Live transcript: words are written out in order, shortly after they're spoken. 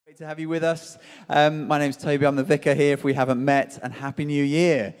Great to have you with us. My name's Toby. I'm the vicar here if we haven't met, and Happy New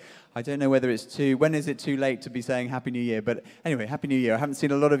Year. I don't know whether when is it too late to be saying Happy New Year, but anyway, Happy New Year. I haven't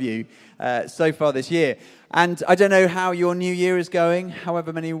seen a lot of you so far this year. And I don't know how your New Year is going,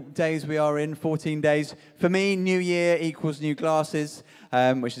 however many days we are in, 14 days. For me, New Year equals new glasses,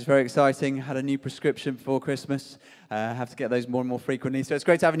 which is very exciting. Had a new prescription before Christmas. Have to get those more and more frequently. So it's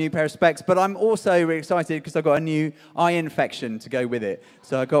great to have a new pair of specs. But I'm also really excited because I've got a new eye infection to go with it.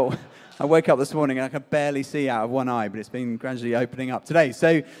 So I woke up this morning and I could barely see out of one eye, but it's been gradually opening up today.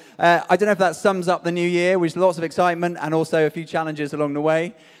 So I don't know if that sums up the new year, with lots of excitement and also a few challenges along the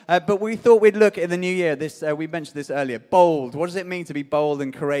way. But we thought we'd look at the new year. We mentioned this earlier. Bold. What does it mean to be bold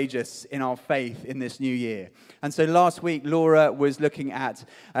and courageous in our faith in this new year? And so last week, Laura was looking at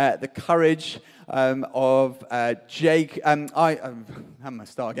the courage of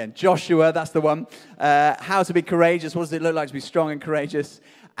Joshua, that's the one. How to be courageous. What does it look like to be strong and courageous?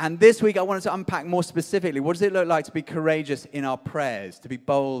 And this week, I wanted to unpack more specifically, what does it look like to be courageous in our prayers, to be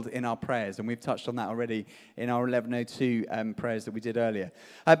bold in our prayers? And we've touched on that already in our 11:02 prayers that we did earlier.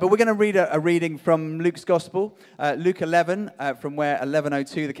 But we're going to read a reading from Luke's Gospel, Luke 11, from where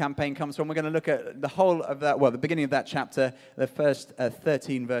 11:02 the campaign comes from. We're going to look at the whole of that, the beginning of that chapter, the first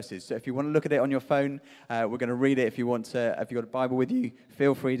 13 verses. So if you want to look at it on your phone, we're going to read it. If you've got a Bible with you,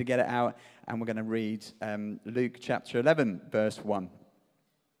 feel free to get it out. And we're going to read Luke chapter 11, verse 1.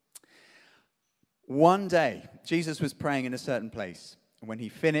 One day, Jesus was praying in a certain place. And when he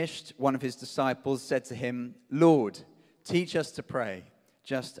finished, one of his disciples said to him, "Lord, teach us to pray,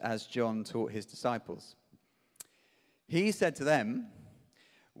 just as John taught his disciples." He said to them,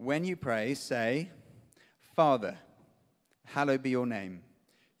 "When you pray, say, 'Father, hallowed be your name.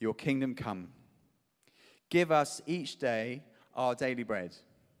 Your kingdom come. Give us each day our daily bread.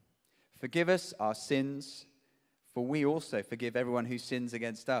 Forgive us our sins, for we also forgive everyone who sins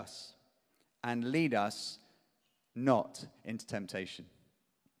against us. And lead us not into temptation.'"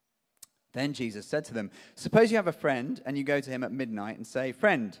 Then Jesus said to them, "Suppose you have a friend and you go to him at midnight and say,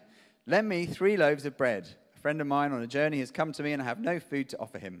 'Friend, lend me 3 loaves of bread. A friend of mine on a journey has come to me and I have no food to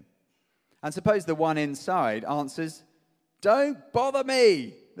offer him.' And suppose the one inside answers, 'Don't bother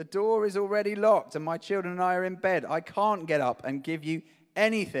me. The door is already locked and my children and I are in bed. I can't get up and give you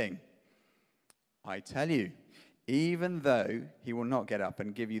anything.' I tell you, even though he will not get up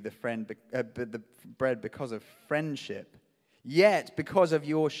and give you the bread because of friendship, yet because of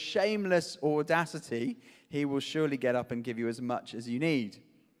your shameless audacity, he will surely get up and give you as much as you need.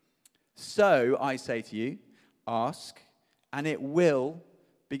 So I say to you, ask, and it will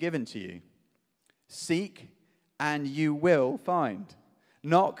be given to you. Seek, and you will find.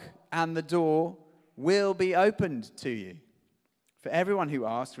 Knock, and the door will be opened to you. For everyone who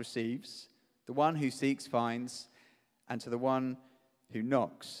asks receives, the one who seeks finds, and to the one who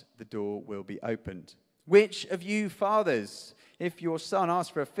knocks, the door will be opened. Which of you fathers, if your son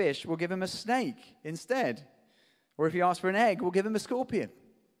asks for a fish, will give him a snake instead? Or if he asks for an egg, will give him a scorpion?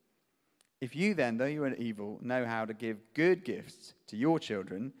 If you then, though you are evil, know how to give good gifts to your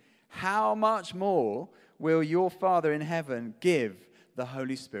children, how much more will your Father in heaven give the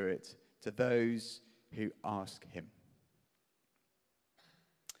Holy Spirit to those who ask him?"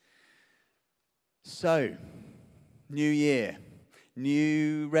 So, new year,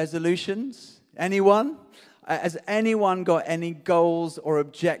 new resolutions. Anyone? Has anyone got any goals or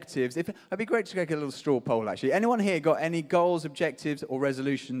objectives? It'd be great to take a little straw poll, actually. Anyone here got any goals, objectives, or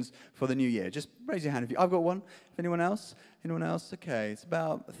resolutions for the new year? Just raise your hand if you. I've got one. If anyone else? Anyone else? Okay, it's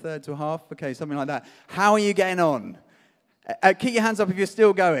about a third to a half. Okay, something like that. How are you getting on? Keep your hands up if you're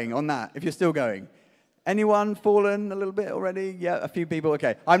still going on that. If you're still going. Anyone fallen a little bit already? Yeah, a few people.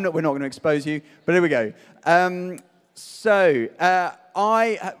 Okay, we're not going to expose you, but here we go.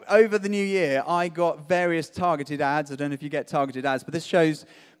 Over the new year, I got various targeted ads. I don't know if you get targeted ads, but this shows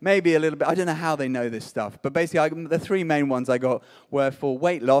maybe a little bit. I don't know how they know this stuff, but basically, the 3 main ones I got were for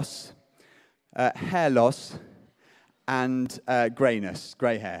weight loss, hair loss, and grey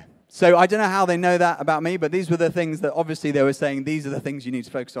hair. So I don't know how they know that about me, but these were the things that obviously they were saying, these are the things you need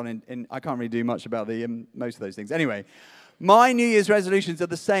to focus on. I can't really do much about most of those things. Anyway, my New Year's resolutions are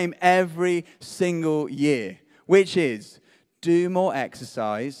the same every single year, which is do more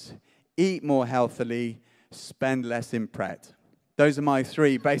exercise, eat more healthily, spend less in Pret. Those are my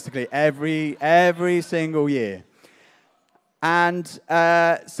 3, basically, every single year. And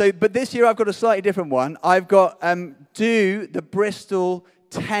but this year I've got a slightly different one. I've got do the Bristol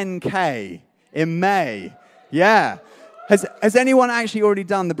 10K in May. Yeah. Has anyone actually already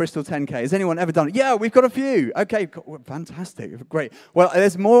done the Bristol 10K? Has anyone ever done it? Yeah, we've got a few. Okay, fantastic. Great. Well,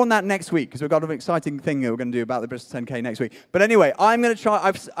 there's more on that next week because we've got an exciting thing that we're going to do about the Bristol 10K next week. But anyway, I'm going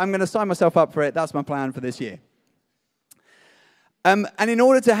to sign myself up for it. That's my plan for this year. And in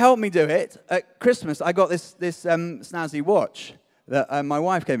order to help me do it, at Christmas, I got this snazzy watch that my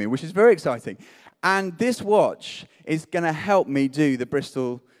wife gave me, which is very exciting. And this watch is going to help me do the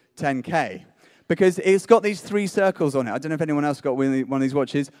Bristol 10K. Because it's got these 3 circles on it. I don't know if anyone else got one of these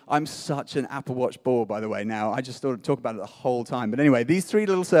watches. I'm such an Apple Watch bore, by the way, now. I just thought I'd talk about it the whole time. But anyway, these 3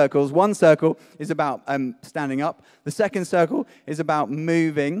 little circles. One circle is about standing up. The second circle is about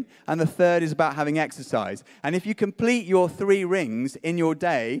moving. And the third is about having exercise. And if you complete your 3 rings in your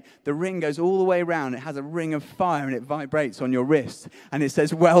day, the ring goes all the way around. It has a ring of fire, and it vibrates on your wrist. And it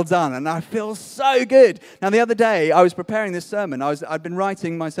says, well done. And I feel so good. Now, the other day, I was preparing this sermon. I'd been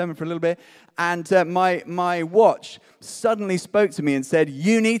writing my sermon for a little bit. And my watch suddenly spoke to me and said,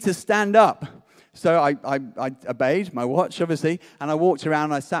 you need to stand up. So I obeyed my watch, obviously, and I walked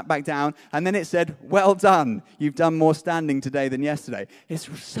around, I sat back down, and then it said, well done, you've done more standing today than yesterday. It's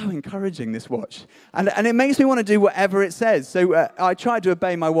so encouraging, this watch. And it makes me want to do whatever it says. So I tried to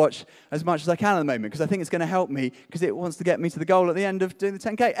obey my watch as much as I can at the moment, because I think it's going to help me, because it wants to get me to the goal at the end of doing the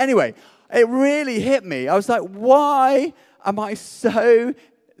 10K. Anyway, it really hit me. I was like, why am I so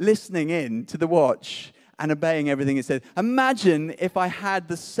listening in to the watch and obeying everything it said? Imagine if I had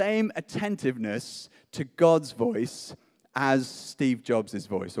the same attentiveness to God's voice as Steve Jobs'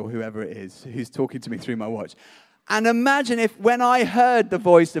 voice, or whoever it is who's talking to me through my watch. And imagine if when I heard the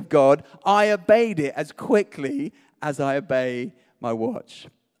voice of God, I obeyed it as quickly as I obey my watch.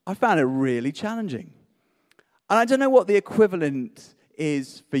 I found it really challenging. And I don't know what the equivalent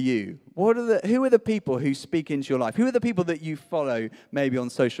is for you. Who are the people who speak into your life? Who are the people that you follow maybe on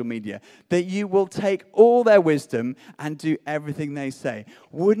social media that you will take all their wisdom and do everything they say?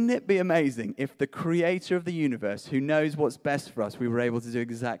 Wouldn't it be amazing if the creator of the universe, who knows what's best for us, we were able to do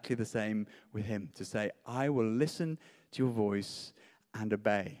exactly the same with him, to say, I will listen to your voice and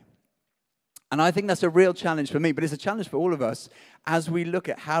obey. And I think that's a real challenge for me, but it's a challenge for all of us as we look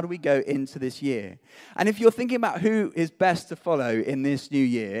at how do we go into this year. And if you're thinking about who is best to follow in this new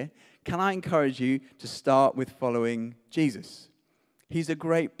year, can I encourage you to start with following Jesus? He's a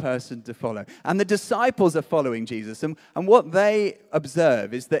great person to follow. And the disciples are following Jesus. And what they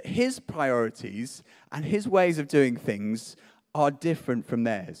observe is that his priorities and his ways of doing things are different from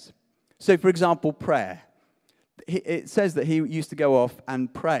theirs. So, for example, prayer. It says that he used to go off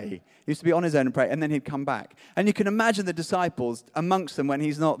and pray. He used to be on his own and pray, and then he'd come back. And you can imagine the disciples amongst them when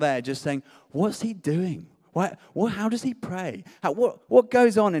he's not there just saying, what's he doing? How does he pray? What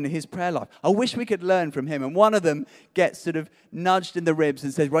goes on in his prayer life? I wish we could learn from him. And one of them gets sort of nudged in the ribs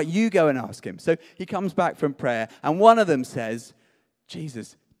and says, right, you go and ask him. So he comes back from prayer, and one of them says,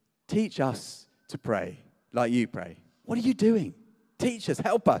 Jesus, teach us to pray like you pray. What are you doing? Teach us,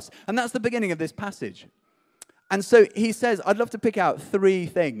 help us. And that's the beginning of this passage. And so he says, I'd love to pick out 3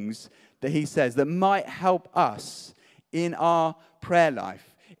 things that he says that might help us in our prayer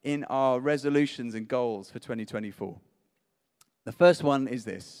life, in our resolutions and goals for 2024. The first one is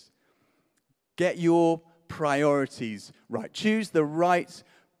this. Get your priorities right. Choose the right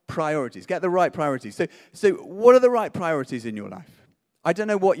priorities. Get the right priorities. So what are the right priorities in your life? I don't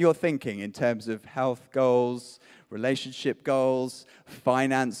know what you're thinking in terms of health goals, relationship goals,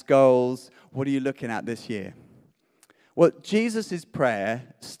 finance goals. What are you looking at this year? Well, Jesus'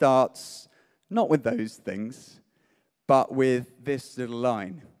 prayer starts not with those things, but with this little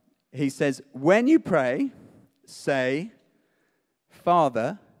line. He says, when you pray, say,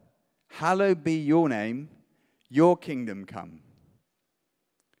 Father, hallowed be your name, your kingdom come.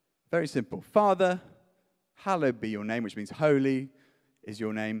 Very simple. Father, hallowed be your name, which means holy is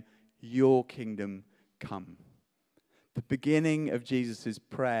your name, your kingdom come. The beginning of Jesus'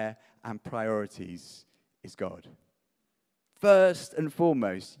 prayer and priorities is God. First and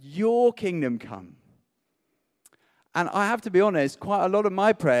foremost, your kingdom come. And I have to be honest, quite a lot of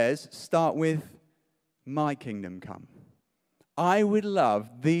my prayers start with my kingdom come. I would love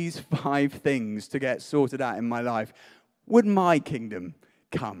these 5 things to get sorted out in my life. Would my kingdom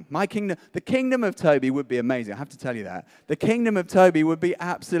come? The kingdom of Toby would be amazing. I have to tell you that. The kingdom of Toby would be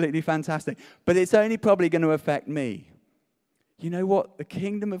absolutely fantastic. But it's only probably going to affect me. You know what? The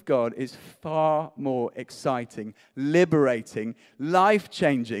kingdom of God is far more exciting, liberating,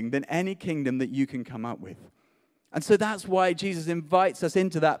 life-changing than any kingdom that you can come up with. And so that's why Jesus invites us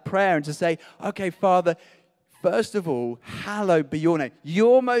into that prayer and to say, okay, Father, first of all, hallowed be your name.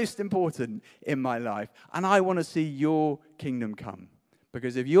 You're most important in my life, and I want to see your kingdom come.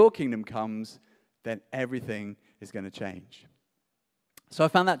 Because if your kingdom comes, then everything is going to change. So I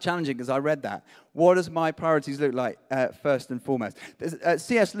found that challenging as I read that. What does my priorities look like first and foremost?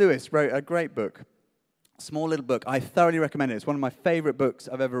 C.S. Lewis wrote a great book, small little book. I thoroughly recommend it. It's one of my favorite books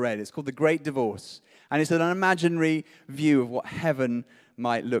I've ever read. It's called The Great Divorce. And it's an imaginary view of what heaven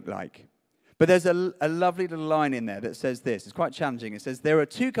might look like. But there's a lovely little line in there that says this. It's quite challenging. It says, there are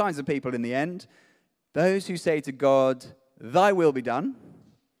two kinds of people in the end. Those who say to God, thy will be done.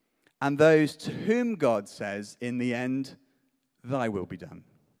 And those to whom God says, in the end, thy will be done.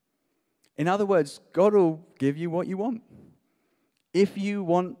 In other words, God will give you what you want. If you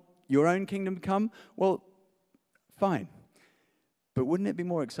want your own kingdom to come, well, fine. But wouldn't it be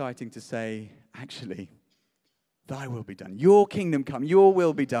more exciting to say, actually, thy will be done. Your kingdom come, your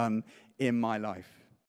will be done in my life.